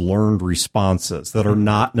have these learned responses that are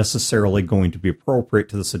not necessarily going to be appropriate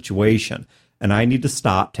to the situation. And I need to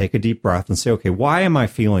stop, take a deep breath, and say, okay, why am I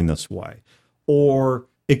feeling this way? Or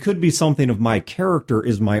it could be something of my character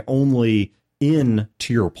is my only in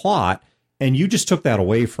to your plot, and you just took that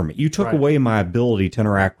away from me. You took away my ability to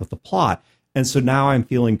interact with the plot. And so now I'm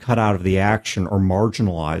feeling cut out of the action or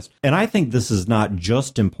marginalized. And I think this is not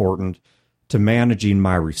just important to managing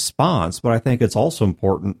my response, but I think it's also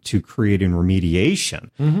important to creating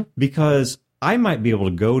remediation, because I might be able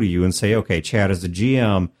to go to you and say, okay, Chad, as a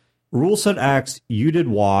GM, rule set X, you did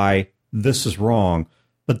Y, this is wrong.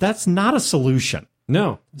 But that's not a solution.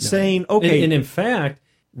 No. Saying, okay. And in fact,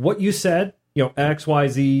 what you said, X, Y,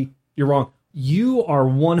 Z, you're wrong. You are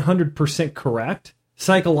 100% correct.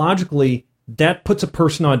 Psychologically, that puts a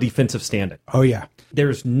person on defensive standing. Oh, yeah.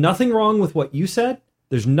 There's nothing wrong with what you said.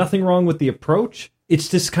 There's nothing wrong with the approach. It's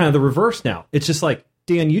just kind of the reverse now. It's just like,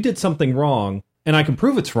 Dan, you did something wrong, and I can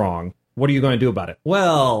prove it's wrong. What are you going to do about it?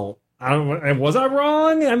 Well, was I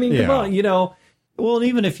wrong? I mean, come on, Well, and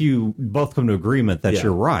even if you both come to agreement that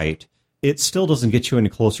you're right, it still doesn't get you any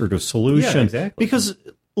closer to a solution. Yeah, exactly. Because,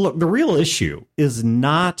 look, the real issue is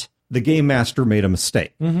not the game master made a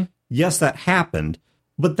mistake. Mm-hmm. Yes, that happened,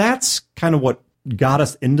 but that's kind of what got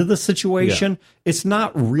us into the situation. Yeah. It's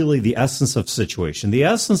not really the essence of the situation. The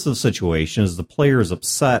essence of the situation is the player is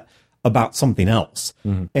upset about something else.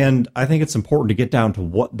 Mm-hmm. And I think it's important to get down to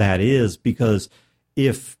what that is, because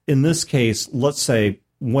if, in this case, let's say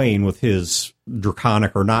Wayne with his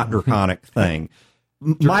draconic or not draconic thing,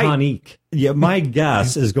 my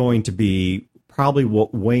guess is going to be probably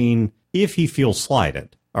what Wayne, if he feels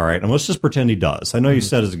slighted, all right, and let's just pretend he does. I know you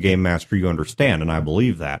said as a game master you understand, and I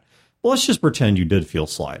believe that. Well, let's just pretend you did feel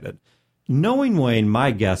slighted. Knowing Wayne, my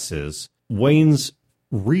guess is Wayne's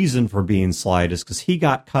reason for being slighted is because he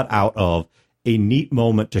got cut out of a neat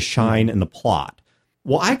moment to shine in the plot.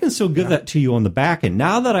 Well, I can still give that to you on the back end.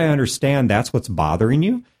 Now that I understand that's what's bothering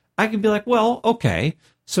you, I can be like, well, okay.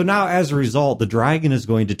 So now as a result, the dragon is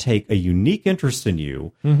going to take a unique interest in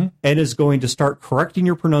you and is going to start correcting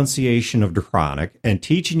your pronunciation of draconic and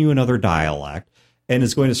teaching you another dialect, and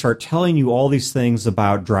is going to start telling you all these things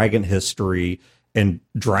about dragon history and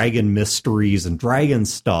dragon mysteries and dragon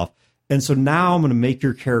stuff. And so now I'm going to make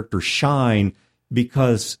your character shine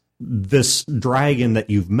because this dragon that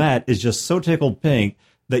you've met is just so tickled pink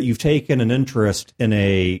that you've taken an interest in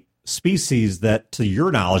a species that, to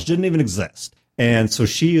your knowledge, didn't even exist. And so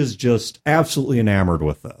she is just absolutely enamored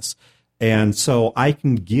with this. And so I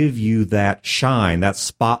can give you that shine, that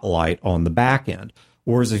spotlight on the back end.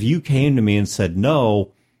 Whereas if you came to me and said,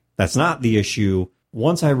 no, that's not the issue,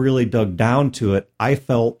 once I really dug down to it, I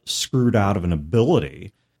felt screwed out of an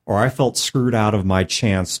ability, or I felt screwed out of my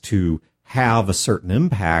chance to have a certain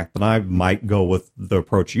impact, then I might go with the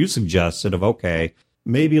approach you suggested of, okay,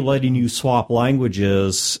 maybe letting you swap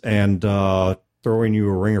languages and throwing you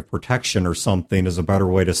a ring of protection or something is a better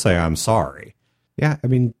way to say I'm sorry. Yeah, I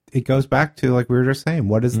mean, it goes back to, like we were just saying,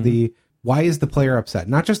 why is the player upset?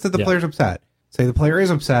 Not just that the player's upset. Say the player is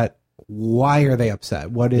upset. Why are they upset?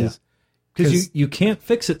 What is... Because you can't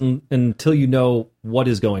fix it until you know what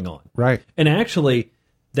is going on. Right. And actually,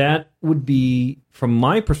 that would be, from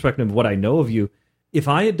my perspective, what I know of you, if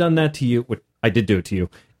I had done that to you, which I did do it to you,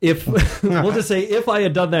 if we'll just say if I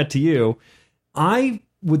had done that to you, I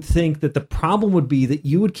would think that the problem would be that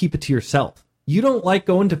you would keep it to yourself. You don't like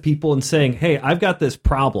going to people and saying, hey, I've got this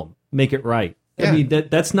problem, make it right. Yeah. I mean,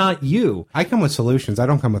 that's not you. I come with solutions. I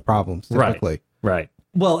don't come with problems, typically. Right.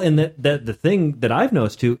 Well, and the thing that I've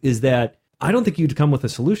noticed, too, is that I don't think you'd come with a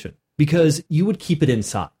solution because you would keep it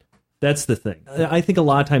inside. That's the thing. I think a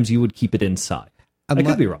lot of times you would keep it inside. I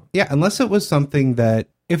could be wrong. Yeah, unless it was something that,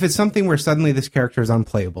 if it's something where suddenly this character is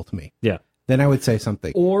unplayable to me, Yeah. then I would say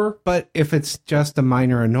something. But if it's just a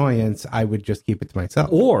minor annoyance, I would just keep it to myself.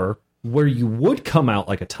 Or where you would come out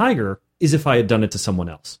like a tiger is if I had done it to someone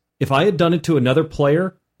else. If I had done it to another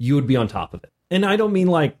player, you would be on top of it. And I don't mean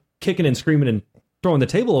like kicking and screaming and throwing the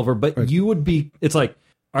table over, but you would be, it's like,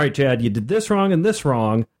 all right, Chad, you did this wrong and this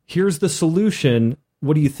wrong. Here's the solution.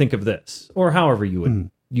 What do you think of this? Or however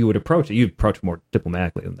you would approach it. You'd approach more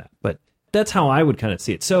diplomatically than that. But that's how I would kind of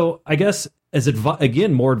see it. So I guess,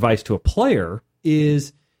 again, more advice to a player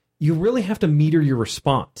is you really have to meter your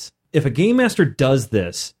response. If a game master does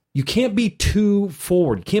this, you can't be too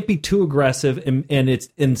forward. You can't be too aggressive,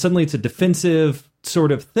 and suddenly it's a defensive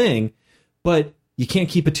sort of thing, but you can't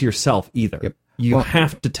keep it to yourself either. Yep. You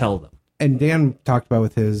have to tell them. And Dan talked about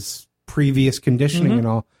with his previous conditioning and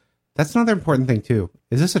all, that's another important thing too.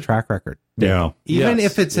 Is this a track record? Yeah. Even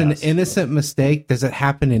if it's an innocent mistake, does it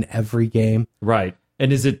happen in every game? Right.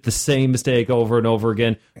 And is it the same mistake over and over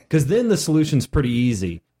again? Because then the solution's pretty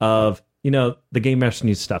easy of, the game master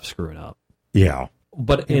needs to stop screwing up. Yeah.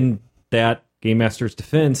 But in that game master's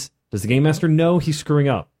defense, does the game master know he's screwing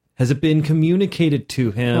up? Has it been communicated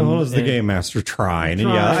to him? Well, is the game master trying?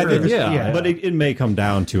 And but it may come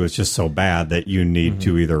down to it's just so bad that you need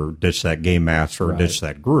to either ditch that game master or ditch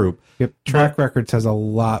that group. Yep. Track record says a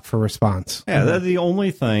lot for response. Yeah, the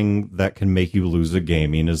only thing that can make you lose a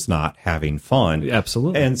gaming is not having fun.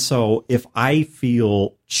 Absolutely. And so if I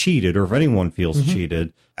feel cheated, or if anyone feels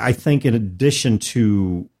cheated, I think in addition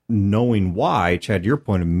to knowing why, Chad, your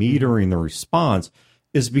point of metering the response,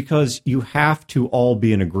 is because you have to all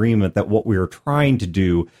be in agreement that what we are trying to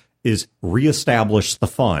do is reestablish the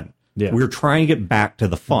fun. Yeah. We're trying to get back to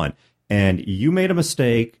the fun. And you made a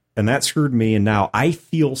mistake, and that screwed me, and now I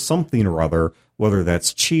feel something or other, whether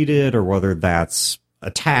that's cheated or whether that's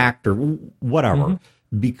attacked or whatever,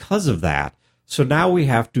 because of that. So now we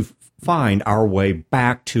have to find our way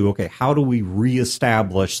back to, okay, how do we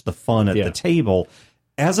reestablish the fun at the table,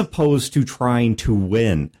 as opposed to trying to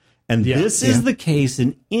win. And this is the case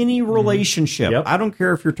in any relationship. I don't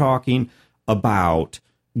care if you're talking about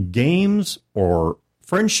games or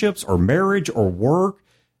friendships or marriage or work.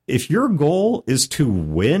 If your goal is to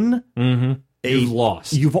win, you've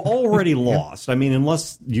lost. You've already lost. I mean,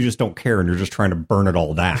 unless you just don't care and you're just trying to burn it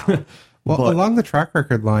all down. Well, along the track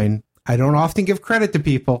record line, I don't often give credit to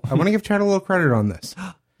people. I want to give Chad a little credit on this.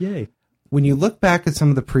 Yay. When you look back at some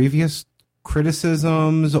of the previous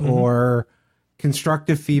criticisms or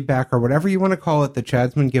constructive feedback or whatever you want to call it that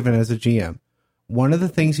Chad's been given as a GM, one of the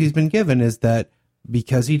things he's been given is that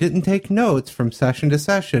because he didn't take notes from session to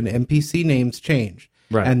session, NPC names changed.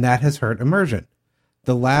 Right. And that has hurt immersion.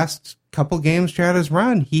 The last couple games Chad has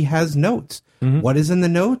run, he has notes. What is in the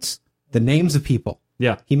notes? The names of people.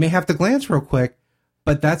 Yeah. He may have to glance real quick,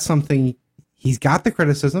 but that's something he's got the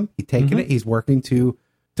criticism. He's taken it. He's working to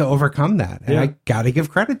overcome that. And I got to give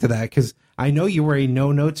credit to that because I know you were a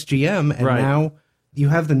no-notes GM, and now you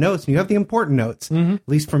have the notes, and you have the important notes, at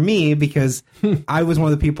least for me, because I was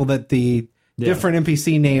one of the people that the different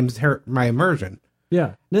NPC names hurt my immersion.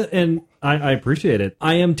 Yeah, and I appreciate it.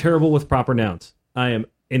 I am terrible with proper nouns. I am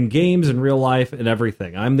in games and real life and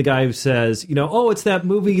everything. I'm the guy who says, it's that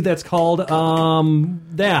movie that's called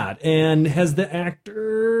that, and has the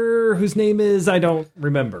actor whose name is, I don't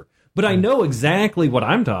remember. But I know exactly what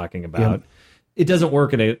I'm talking about. It doesn't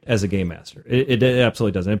work as a game master. It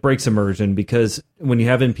absolutely doesn't. It breaks immersion because when you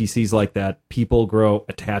have NPCs like that, people grow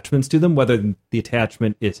attachments to them, whether the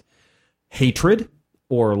attachment is hatred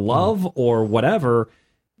or love or whatever.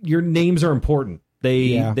 Your names are important.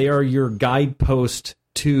 They are your guidepost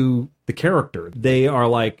to the character. They are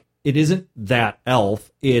like, it isn't that elf,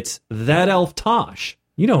 it's that elf Tosh.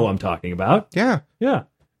 You know who I'm talking about. Yeah.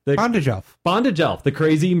 The bondage elf. Bondage elf. The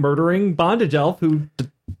crazy murdering bondage elf who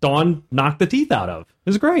Dawn knocked the teeth out of. It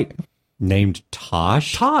was great. Named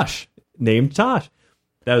Tosh? Tosh. Named Tosh.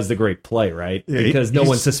 That was the great play, right? Because no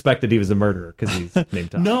one suspected he was a murderer because he's named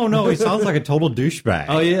Tosh. No, he sounds like a total douchebag.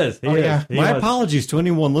 Oh, he is. He is. My apologies to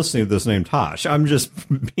anyone listening to this named Tosh. I'm just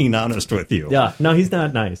being honest with you. Yeah, no, he's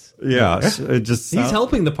not nice. Yeah, it just he's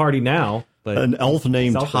helping the party now. But an elf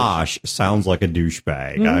named Tosh sounds like a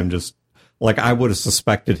douchebag. I'm just... Like, I would have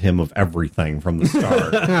suspected him of everything from the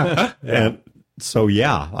start. And so,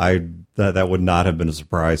 that would not have been a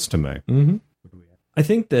surprise to me. I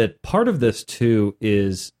think that part of this, too,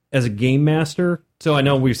 is as a game master, so I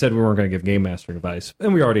know we said we weren't going to give game mastering advice,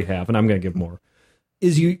 and we already have, and I'm going to give more,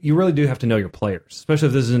 is you really do have to know your players, especially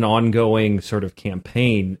if this is an ongoing sort of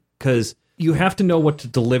campaign, because you have to know what to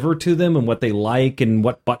deliver to them and what they like and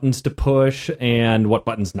what buttons to push and what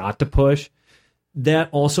buttons not to push. That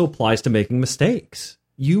also applies to making mistakes.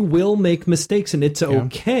 You will make mistakes, and it's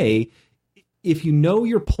okay. If you know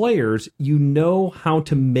your players, you know how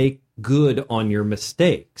to make good on your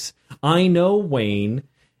mistakes. I know Wayne,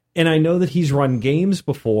 and I know that he's run games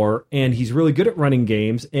before, and he's really good at running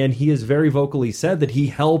games, and he has very vocally said that he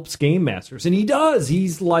helps game masters, and he does.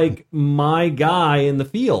 He's like my guy in the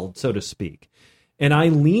field, so to speak. And I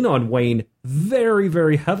lean on Wayne very,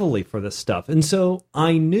 very heavily for this stuff. And so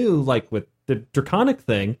I knew, like with the Draconic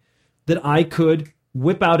thing, that I could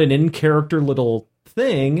whip out an in-character little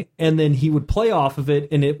thing, and then he would play off of it,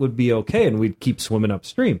 and it would be okay, and we'd keep swimming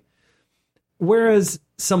upstream. Whereas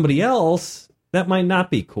somebody else, that might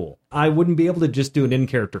not be cool. I wouldn't be able to just do an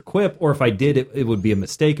in-character quip, or if I did, it would be a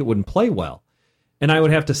mistake. It wouldn't play well. And I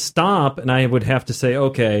would have to stop, and I would have to say,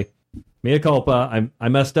 okay, mea culpa, I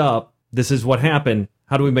messed up. This is what happened.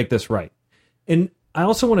 How do we make this right? And I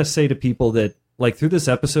also want to say to people that, like, through this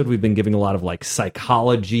episode, we've been giving a lot of, like,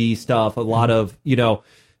 psychology stuff, a lot of, you know,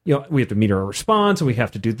 we have to meet our response, and we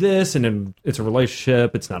have to do this, and then it's a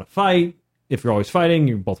relationship, it's not a fight. If you're always fighting,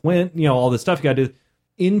 you both win, all this stuff you got to do.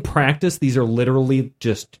 In practice, these are literally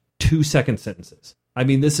just 2-second sentences. I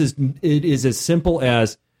mean, it is as simple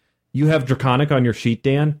as, you have Draconic on your sheet,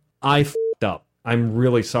 Dan. I f***ed up. I'm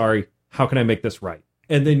really sorry. How can I make this right?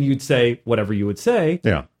 And then you'd say whatever you would say.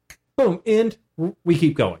 Yeah. Boom. And we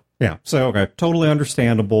keep going. Yeah. So, okay. Totally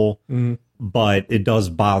understandable, but it does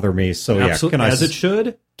bother me. So, Absolutely. Yeah. As it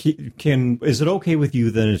should. Is it okay with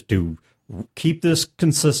you then to keep this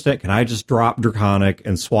consistent? Can I just drop Draconic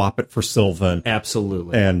and swap it for Sylvan?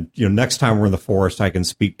 Absolutely. And, next time we're in the forest, I can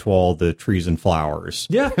speak to all the trees and flowers.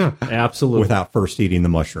 Yeah, absolutely. Without first eating the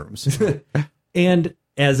mushrooms. And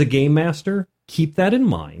as a game master, keep that in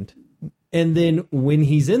mind. And then when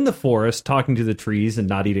he's in the forest talking to the trees and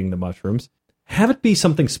not eating the mushrooms, have it be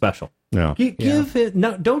something special. Yeah. Give it.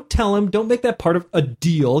 No, don't tell him. Don't make that part of a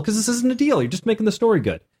deal, because this isn't a deal. You're just making the story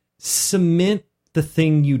good. Cement the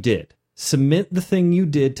thing you did. Cement the thing you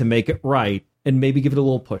did to make it right, and maybe give it a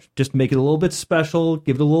little push. Just make it a little bit special.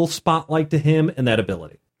 Give it a little spotlight to him and that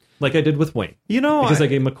ability, like I did with Wayne. Because I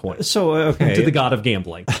gave him a coin. So okay, to the god of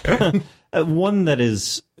gambling. One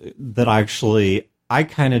that actually I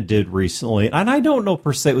kind of did recently, and I don't know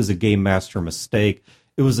per se it was a game master mistake.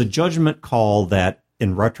 It was a judgment call that,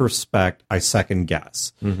 in retrospect, I second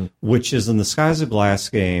guess, which is in the Skies of Glass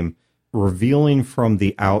game, revealing from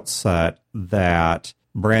the outset that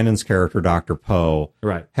Brandon's character, Dr. Poe,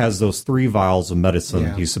 has those 3 vials of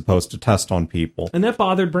medicine he's supposed to test on people. And that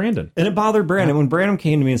bothered Brandon. And it bothered Brandon. When Brandon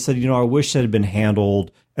came to me and said, I wish that had been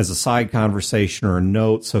handled as a side conversation or a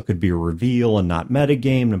note so it could be a reveal and not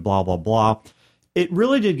metagame and blah, blah, blah. It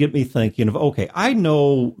really did get me thinking of, okay, I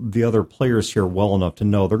know the other players here well enough to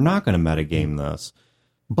know they're not going to metagame this,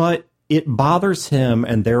 but it bothers him,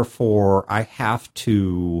 and therefore I have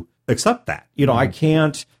to accept that. I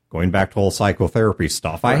can't, going back to all psychotherapy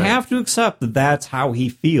stuff, I have to accept that that's how he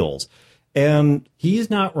feels. And he's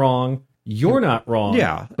not wrong. You're not wrong.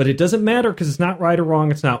 Yeah. But it doesn't matter, because it's not right or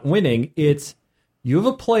wrong. It's not winning. It's, you have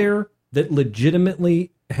a player that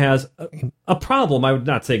legitimately has a problem. I would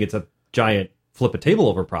not say it's a giant flip a table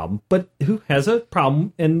over problem, but who has a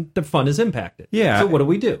problem and the fun is impacted. Yeah. So what do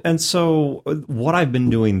we do? And so what I've been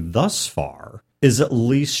doing thus far is at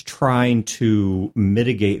least trying to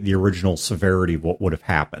mitigate the original severity of what would have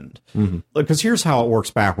happened. Because here's how it works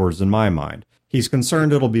backwards in my mind. He's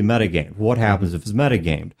concerned it'll be metagamed. What happens if it's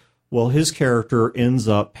metagamed? Well, his character ends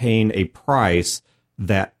up paying a price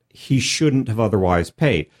that he shouldn't have otherwise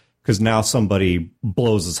paid, because now somebody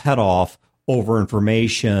blows his head off over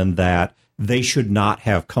information that they should not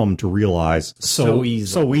have come to realize so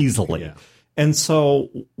easily. Yeah. And so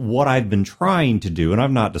what I've been trying to do, and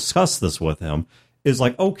I've not discussed this with him, is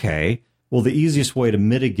like, okay, well, the easiest way to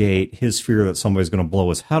mitigate his fear that somebody's going to blow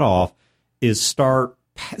his head off is start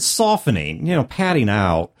softening, patting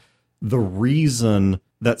out the reason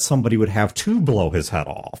that somebody would have to blow his head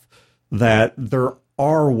off, that there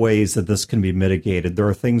are ways that this can be mitigated. There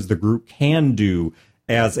are things the group can do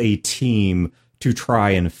as a team to try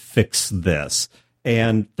and fix this,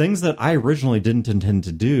 and things that I originally didn't intend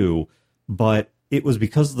to do, but it was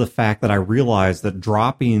because of the fact that I realized that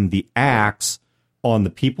dropping the axe on the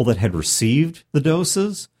people that had received the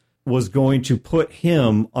doses was going to put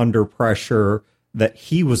him under pressure that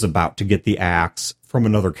he was about to get the axe from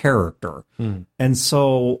another character. And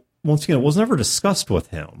so, once again, it was never discussed with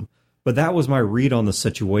him, but that was my read on the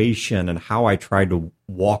situation, and how I tried to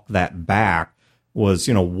walk that back was,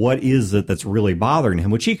 what is it that's really bothering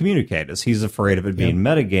him, which he communicated. He's afraid of it being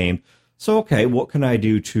metagamed. So, okay, what can I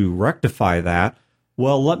do to rectify that?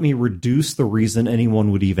 Well, let me reduce the reason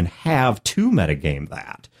anyone would even have to metagame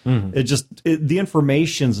that. The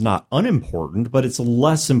information's not unimportant, but it's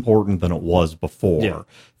less important than it was before. Yeah.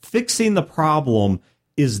 Fixing the problem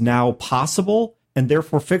is now possible, and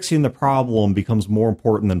therefore fixing the problem becomes more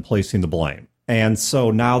important than placing the blame. And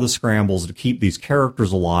so now the scramble is to keep these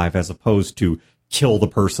characters alive as opposed to kill the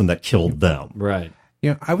person that killed them. Right.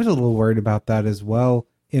 You know, I was a little worried about that as well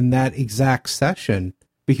in that exact session,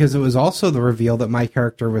 because it was also the reveal that my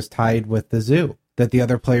character was tied with the zoo that the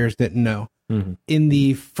other players didn't know. In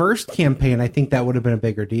the first campaign, I think that would have been a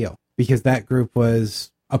bigger deal because that group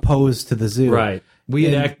was opposed to the zoo. Right.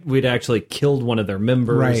 We'd actually killed one of their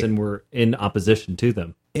members, Right. and were in opposition to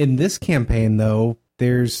them. In this campaign, though,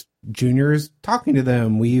 there's juniors talking to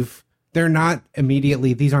them. They're not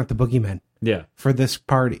immediately, these aren't the boogeymen Yeah. for this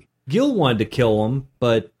party. Gil wanted to kill him,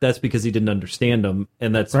 but that's because he didn't understand him,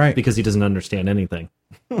 and that's Right. because he doesn't understand anything.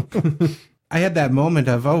 I had that moment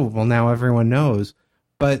of, oh, well, now everyone knows.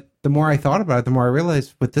 But the more I thought about it, the more I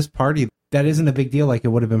realized with this party, that isn't a big deal like it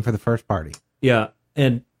would have been for the first party. Yeah,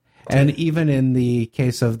 and even in the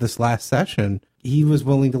case of this last session, he was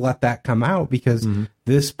willing to let that come out because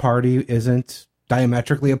this party isn't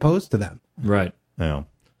diametrically opposed to them. right. Yeah.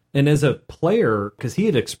 And as a player, because he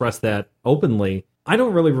had expressed that openly, I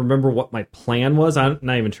don't really remember what my plan was. I'm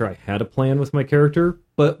not even sure I had a plan with my character.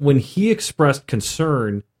 But when he expressed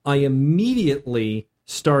concern, I immediately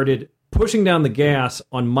started pushing down the gas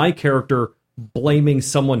on my character, blaming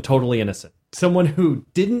someone totally innocent. Someone who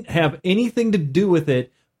didn't have anything to do with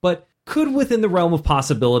it, but could, within the realm of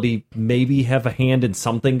possibility, maybe have a hand in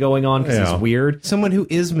something going on because Yeah. he's weird. Someone who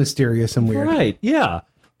is mysterious and weird. Right, yeah.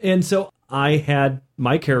 And so I had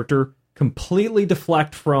my character completely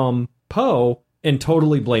deflect from Poe and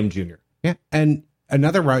totally blame Junior. Yeah. And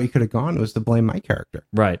another route you could have gone was to blame my character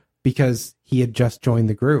Right. because he had just joined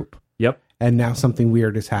the group Yep. and now something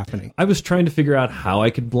weird is happening. I was trying to figure out how I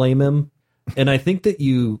could blame him. And I think that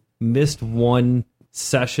you missed one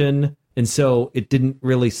session, and so it didn't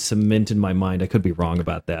really cement in my mind. I could be wrong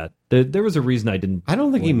about that. There was a reason I didn't. I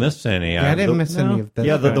don't think he missed any. I didn't miss any of that.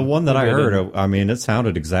 Yeah, the one that I Maybe I heard, I mean, it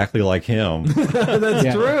sounded exactly like him. That's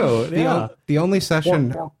Yeah. true. The, Yeah. the only session,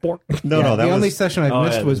 No, the that only was... session I Oh,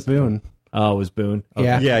 missed yeah, was Boone. Oh, it was Boone. Okay.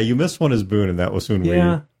 Yeah. Yeah, you missed one as Boone, and that was when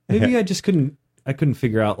Yeah. Maybe I just couldn't. I couldn't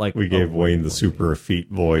figure out like we gave Wayne the super effete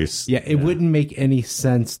voice. Yeah, it wouldn't make any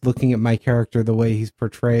sense looking at my character the way he's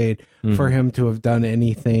portrayed for him to have done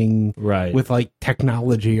anything Right. with like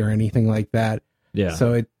technology or anything like that. Yeah.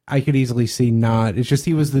 So I could easily see not. It's just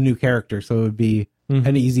he was the new character, so it would be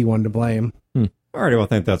an easy one to blame. All right, well, I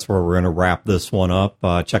think that's where we're going to wrap this one up.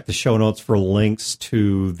 Check the show notes for links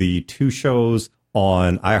to the 2 shows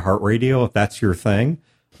on iHeartRadio if that's your thing.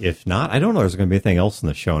 If not, I don't know if there's going to be anything else in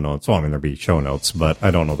the show notes. Well, I mean, there'll be show notes, but I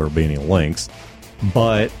don't know if there'll be any links.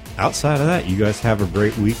 But outside of that, you guys have a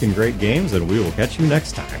great week and great games, and we will catch you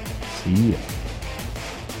next time. See ya.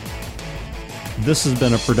 This has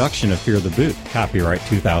been a production of Fear the Boot, copyright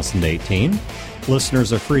 2018.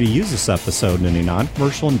 Listeners are free to use this episode in any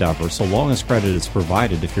non-commercial endeavor so long as credit is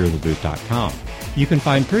provided to feartheboot.com. You can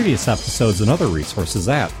find previous episodes and other resources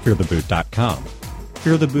at feartheboot.com.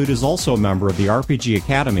 Fear the Boot is also a member of the RPG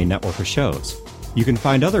Academy network of shows. You can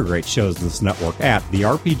find other great shows in this network at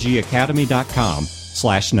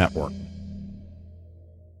therpgacademy.com/network.